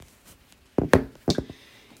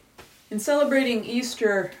In celebrating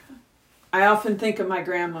Easter, I often think of my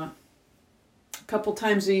grandma. A couple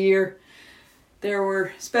times a year, there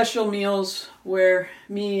were special meals where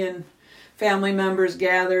me and family members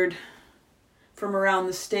gathered from around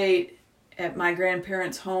the state at my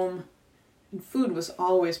grandparents' home, and food was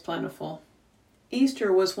always plentiful.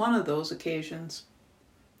 Easter was one of those occasions.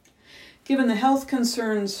 Given the health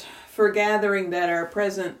concerns for gathering that are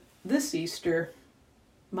present this Easter,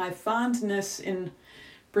 my fondness in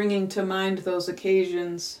bringing to mind those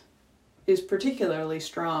occasions is particularly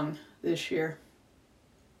strong this year.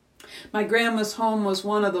 My grandma's home was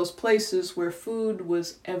one of those places where food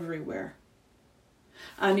was everywhere.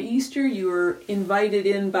 On Easter, you were invited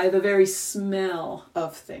in by the very smell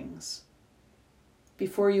of things.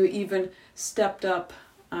 Before you even stepped up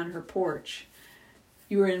on her porch,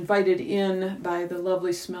 you were invited in by the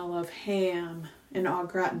lovely smell of ham and au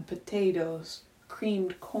gratin potatoes,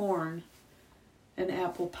 creamed corn, and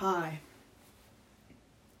apple pie.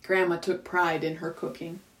 Grandma took pride in her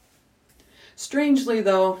cooking. Strangely,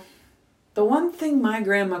 though, the one thing my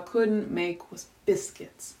grandma couldn't make was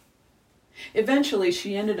biscuits. Eventually,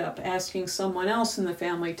 she ended up asking someone else in the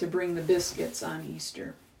family to bring the biscuits on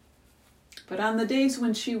Easter. But on the days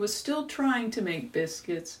when she was still trying to make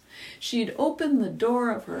biscuits, she'd open the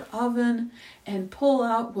door of her oven and pull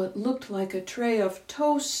out what looked like a tray of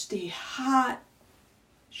toasty, hot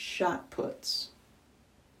shot puts.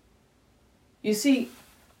 You see,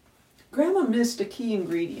 Grandma missed a key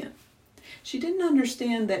ingredient. She didn't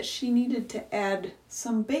understand that she needed to add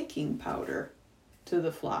some baking powder to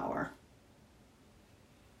the flour.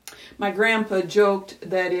 My grandpa joked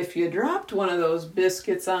that if you dropped one of those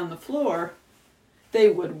biscuits on the floor, they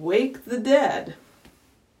would wake the dead.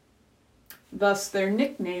 Thus their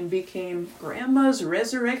nickname became Grandma's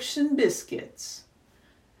Resurrection Biscuits,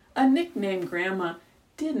 a nickname Grandma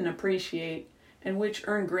didn't appreciate and which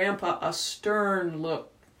earned Grandpa a stern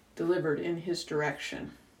look delivered in his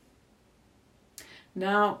direction.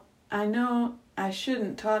 Now, I know I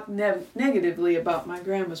shouldn't talk negatively about my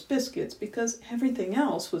grandma's biscuits because everything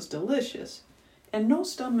else was delicious, and no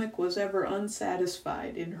stomach was ever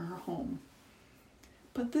unsatisfied in her home.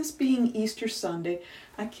 But this being Easter Sunday,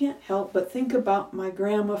 I can't help but think about my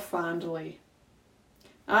grandma fondly.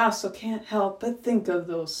 I also can't help but think of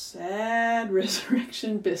those sad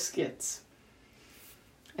resurrection biscuits.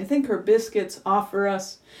 I think her biscuits offer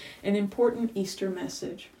us an important Easter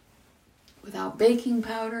message. Without baking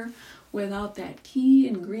powder, without that key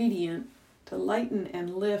ingredient to lighten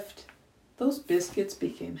and lift, those biscuits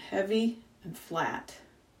became heavy and flat.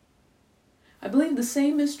 I believe the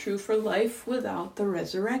same is true for life without the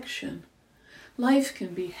resurrection. Life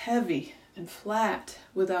can be heavy and flat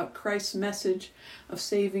without Christ's message of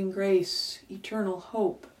saving grace, eternal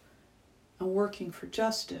hope, and working for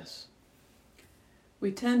justice.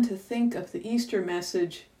 We tend to think of the Easter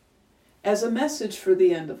message as a message for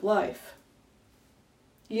the end of life.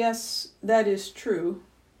 Yes, that is true.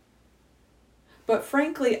 But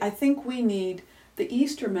frankly, I think we need the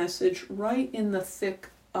Easter message right in the thick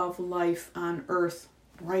of life on earth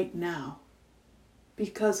right now.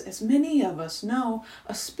 Because as many of us know,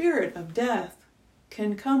 a spirit of death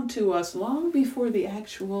can come to us long before the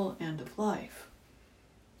actual end of life.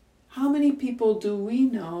 How many people do we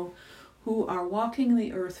know who are walking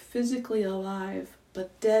the earth physically alive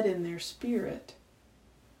but dead in their spirit?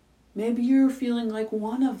 Maybe you're feeling like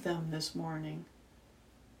one of them this morning.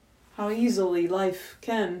 How easily life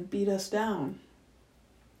can beat us down.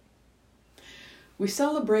 We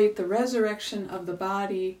celebrate the resurrection of the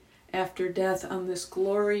body after death on this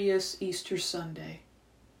glorious Easter Sunday.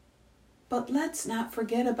 But let's not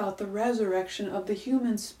forget about the resurrection of the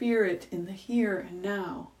human spirit in the here and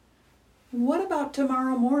now. What about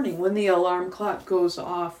tomorrow morning when the alarm clock goes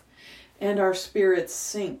off and our spirits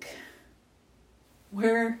sink?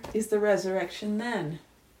 Where is the resurrection then?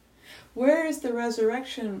 Where is the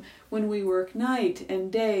resurrection when we work night and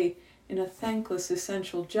day in a thankless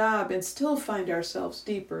essential job and still find ourselves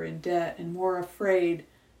deeper in debt and more afraid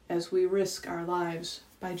as we risk our lives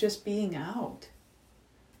by just being out?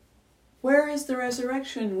 Where is the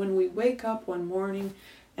resurrection when we wake up one morning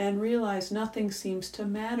and realize nothing seems to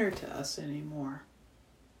matter to us anymore?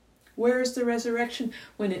 Where is the resurrection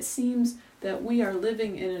when it seems that we are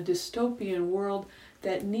living in a dystopian world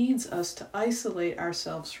that needs us to isolate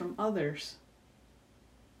ourselves from others?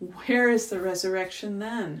 Where is the resurrection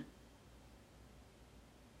then?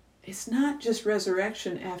 It's not just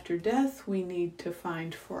resurrection after death we need to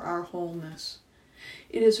find for our wholeness.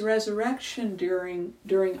 It is resurrection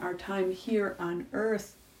during our time here on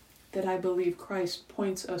earth that I believe Christ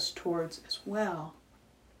points us towards as well.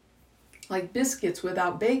 Like biscuits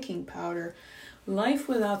without baking powder, Life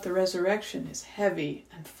without the resurrection is heavy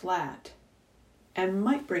and flat and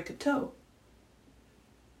might break a toe.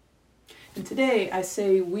 And today I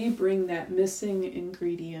say we bring that missing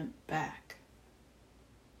ingredient back.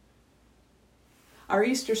 Our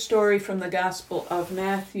Easter story from the Gospel of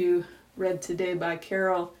Matthew, read today by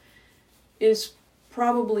Carol, is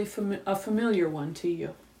probably a familiar one to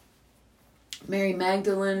you. Mary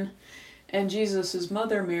Magdalene and Jesus'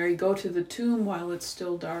 mother Mary go to the tomb while it's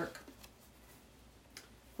still dark.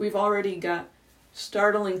 We've already got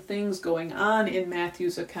startling things going on in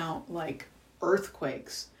Matthew's account, like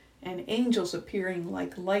earthquakes and angels appearing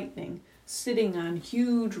like lightning, sitting on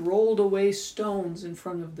huge rolled away stones in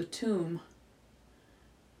front of the tomb.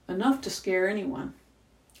 Enough to scare anyone.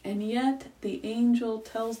 And yet the angel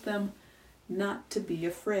tells them not to be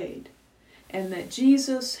afraid, and that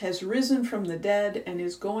Jesus has risen from the dead and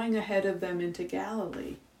is going ahead of them into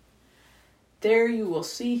Galilee. There you will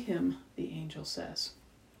see him, the angel says.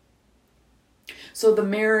 So the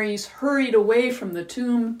Marys hurried away from the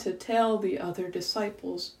tomb to tell the other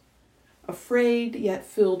disciples, afraid yet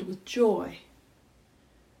filled with joy.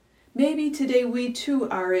 Maybe today we too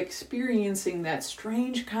are experiencing that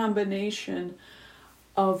strange combination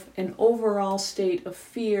of an overall state of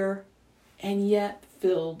fear and yet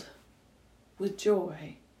filled with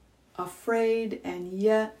joy. Afraid and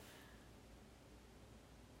yet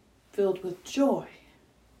filled with joy.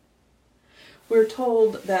 We're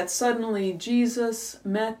told that suddenly Jesus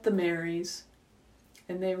met the Marys,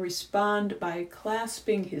 and they respond by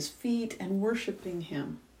clasping his feet and worshiping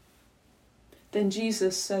him. Then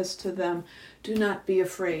Jesus says to them, "Do not be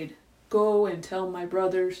afraid. Go and tell my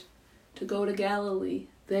brothers to go to Galilee.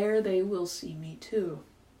 There they will see me too."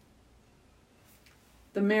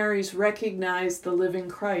 The Marys recognize the living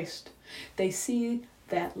Christ. They see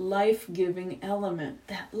that life-giving element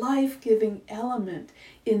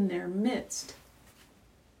in their midst.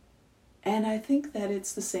 And I think that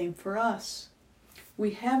it's the same for us.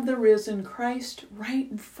 We have the risen Christ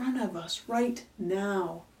right in front of us, right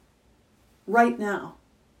now. Right now.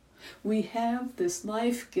 We have this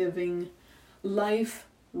life-giving,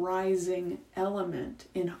 life-rising element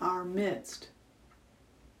in our midst.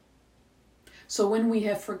 So when we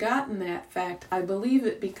have forgotten that fact, I believe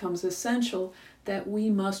it becomes essential that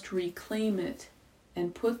we must reclaim it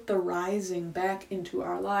and put the rising back into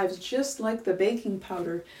our lives, just like the baking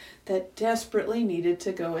powder that desperately needed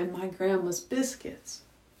to go in my grandma's biscuits.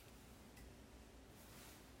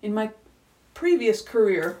 In my previous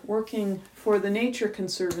career, working for the Nature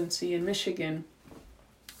Conservancy in Michigan,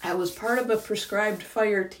 I was part of a prescribed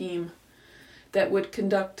fire team that would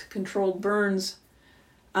conduct controlled burns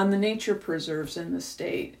on the nature preserves in the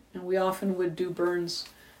state, and we often would do burns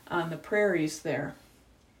on the prairies there.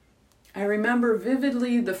 I remember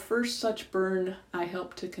vividly the first such burn I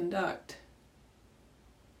helped to conduct.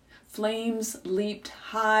 Flames leaped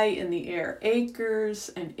high in the air, acres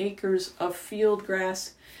and acres of field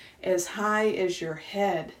grass as high as your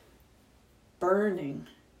head, burning.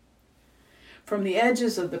 From the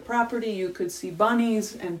edges of the property you could see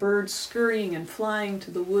bunnies and birds scurrying and flying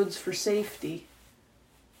to the woods for safety.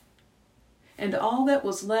 And all that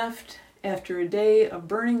was left after a day of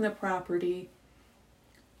burning the property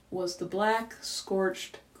was the black,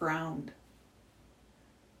 scorched ground.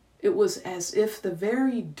 It was as if the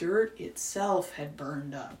very dirt itself had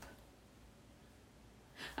burned up.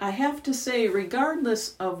 I have to say,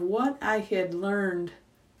 regardless of what I had learned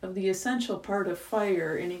of the essential part of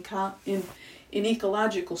fire in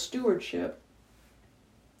ecological stewardship,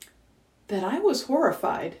 that I was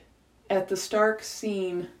horrified at the stark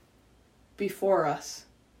scene before us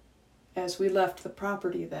as we left the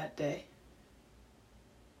property that day.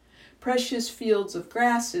 Precious fields of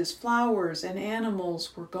grasses, flowers, and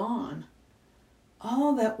animals were gone.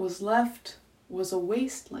 All that was left was a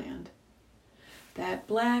wasteland. That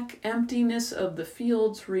black emptiness of the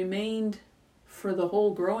fields remained for the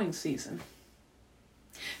whole growing season.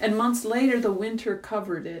 And months later, the winter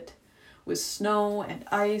covered it with snow and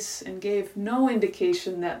ice and gave no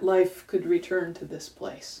indication that life could return to this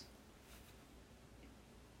place.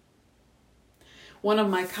 One of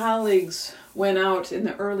my colleagues went out in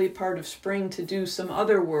the early part of spring to do some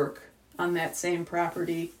other work on that same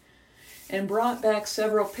property and brought back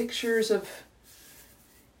several pictures of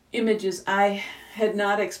images I had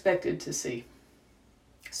not expected to see.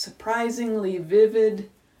 Surprisingly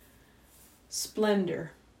vivid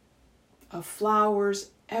splendor of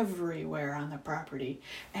flowers everywhere on the property,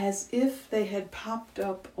 as if they had popped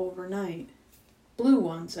up overnight. Blue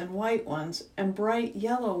ones and white ones and bright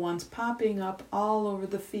yellow ones popping up all over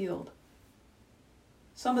the field.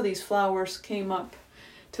 Some of these flowers came up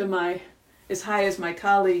to as high as my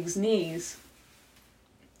colleague's knees,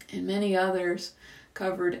 and many others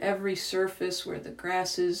covered every surface where the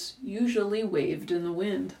grasses usually waved in the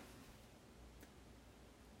wind.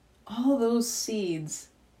 All those seeds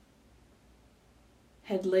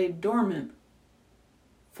had laid dormant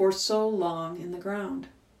for so long in the ground.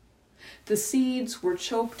 The seeds were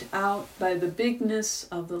choked out by the bigness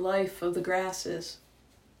of the life of the grasses.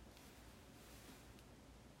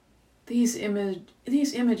 These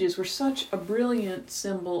images were such a brilliant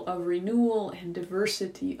symbol of renewal and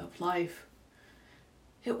diversity of life.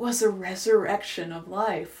 It was a resurrection of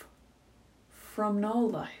life from no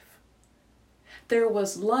life. There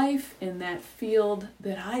was life in that field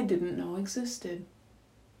that I didn't know existed.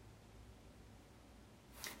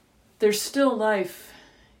 There's still life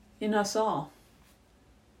in us all.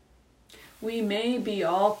 We may be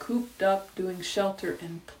all cooped up doing shelter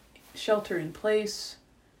in place,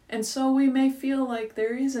 and so we may feel like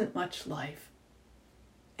there isn't much life.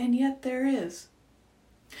 And yet there is.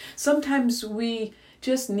 Sometimes we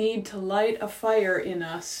just need to light a fire in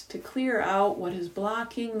us to clear out what is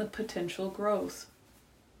blocking the potential growth.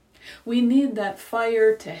 We need that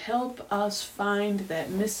fire to help us find that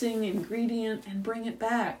missing ingredient and bring it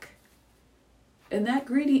back. And that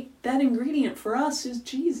ingredient for us is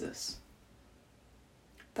Jesus.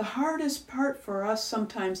 The hardest part for us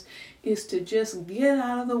sometimes is to just get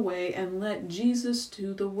out of the way and let Jesus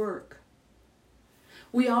do the work.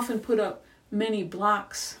 We often put up many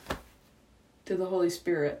blocks to the Holy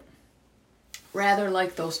Spirit. Rather,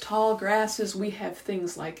 like those tall grasses, we have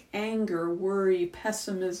things like anger, worry,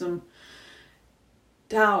 pessimism,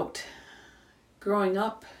 doubt growing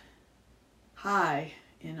up high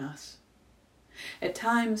in us. At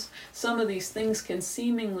times, some of these things can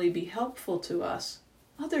seemingly be helpful to us.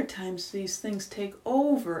 Other times, these things take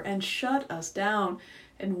over and shut us down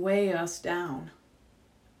and weigh us down.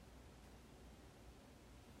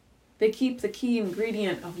 They keep the key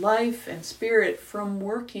ingredient of life and spirit from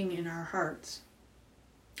working in our hearts.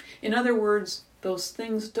 In other words, those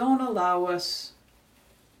things don't allow us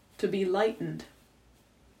to be lightened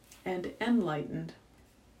and enlightened.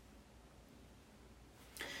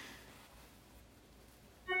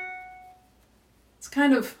 It's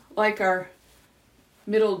kind of like our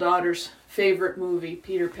middle daughter's favorite movie,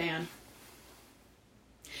 Peter Pan.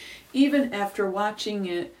 Even after watching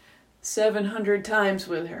it 700 times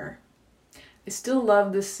with her, I still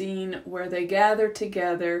love the scene where they gather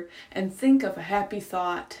together and think of a happy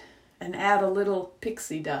thought and add a little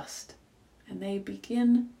pixie dust, and they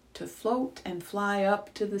begin to float and fly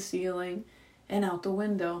up to the ceiling and out the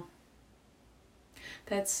window.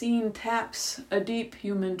 That scene taps a deep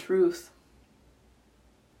human truth,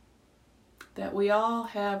 that we all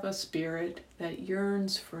have a spirit that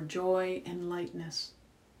yearns for joy and lightness,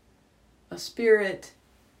 a spirit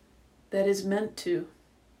that is meant to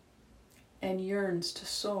and yearns to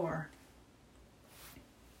soar.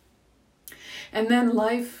 And then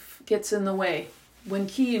life gets in the way. When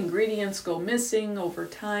key ingredients go missing over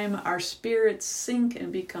time, our spirits sink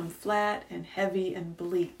and become flat and heavy and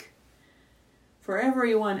bleak. For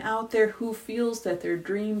everyone out there who feels that their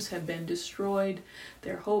dreams have been destroyed,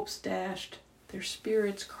 their hopes dashed, their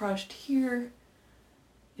spirits crushed, here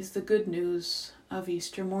is the good news of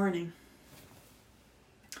Easter morning.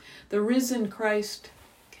 The risen Christ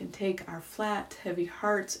can take our flat, heavy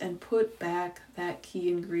hearts and put back that key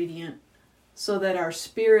ingredient so that our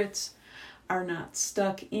spirits are not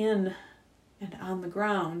stuck in and on the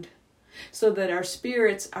ground, so that our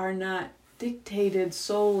spirits are not dictated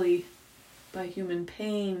solely by human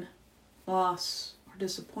pain, loss, or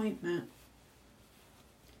disappointment.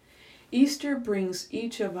 Easter brings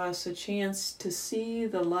each of us a chance to see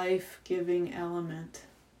the life-giving element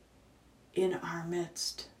in our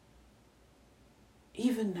midst,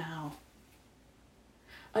 even now.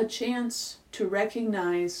 A chance to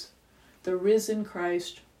recognize the risen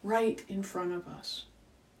Christ right in front of us.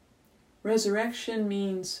 Resurrection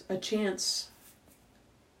means a chance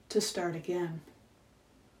to start again.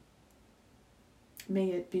 May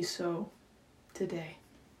it be so today.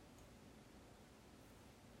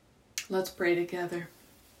 Let's pray together.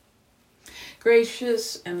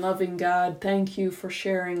 Gracious and loving God, thank you for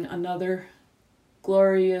sharing another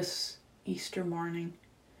glorious Easter morning.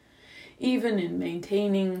 Even in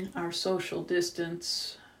maintaining our social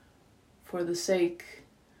distance for the sake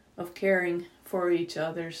of caring for each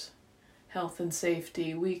other's health and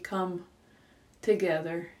safety, we come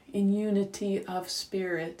together in unity of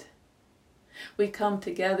spirit. We come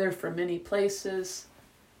together from many places,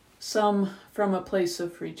 some from a place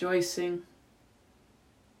of rejoicing,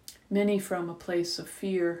 many from a place of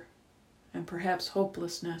fear and perhaps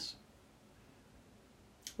hopelessness.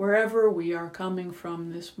 Wherever we are coming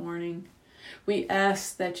from this morning, We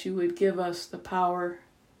ask that you would give us the power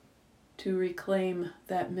to reclaim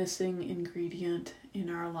that missing ingredient in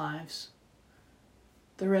our lives,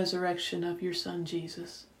 the resurrection of your Son,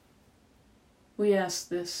 Jesus. We ask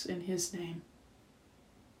this in his name.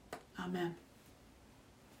 Amen.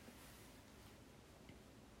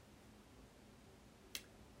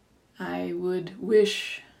 I would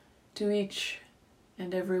wish to each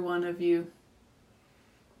and every one of you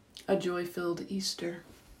a joy-filled Easter.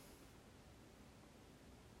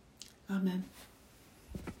 Amen.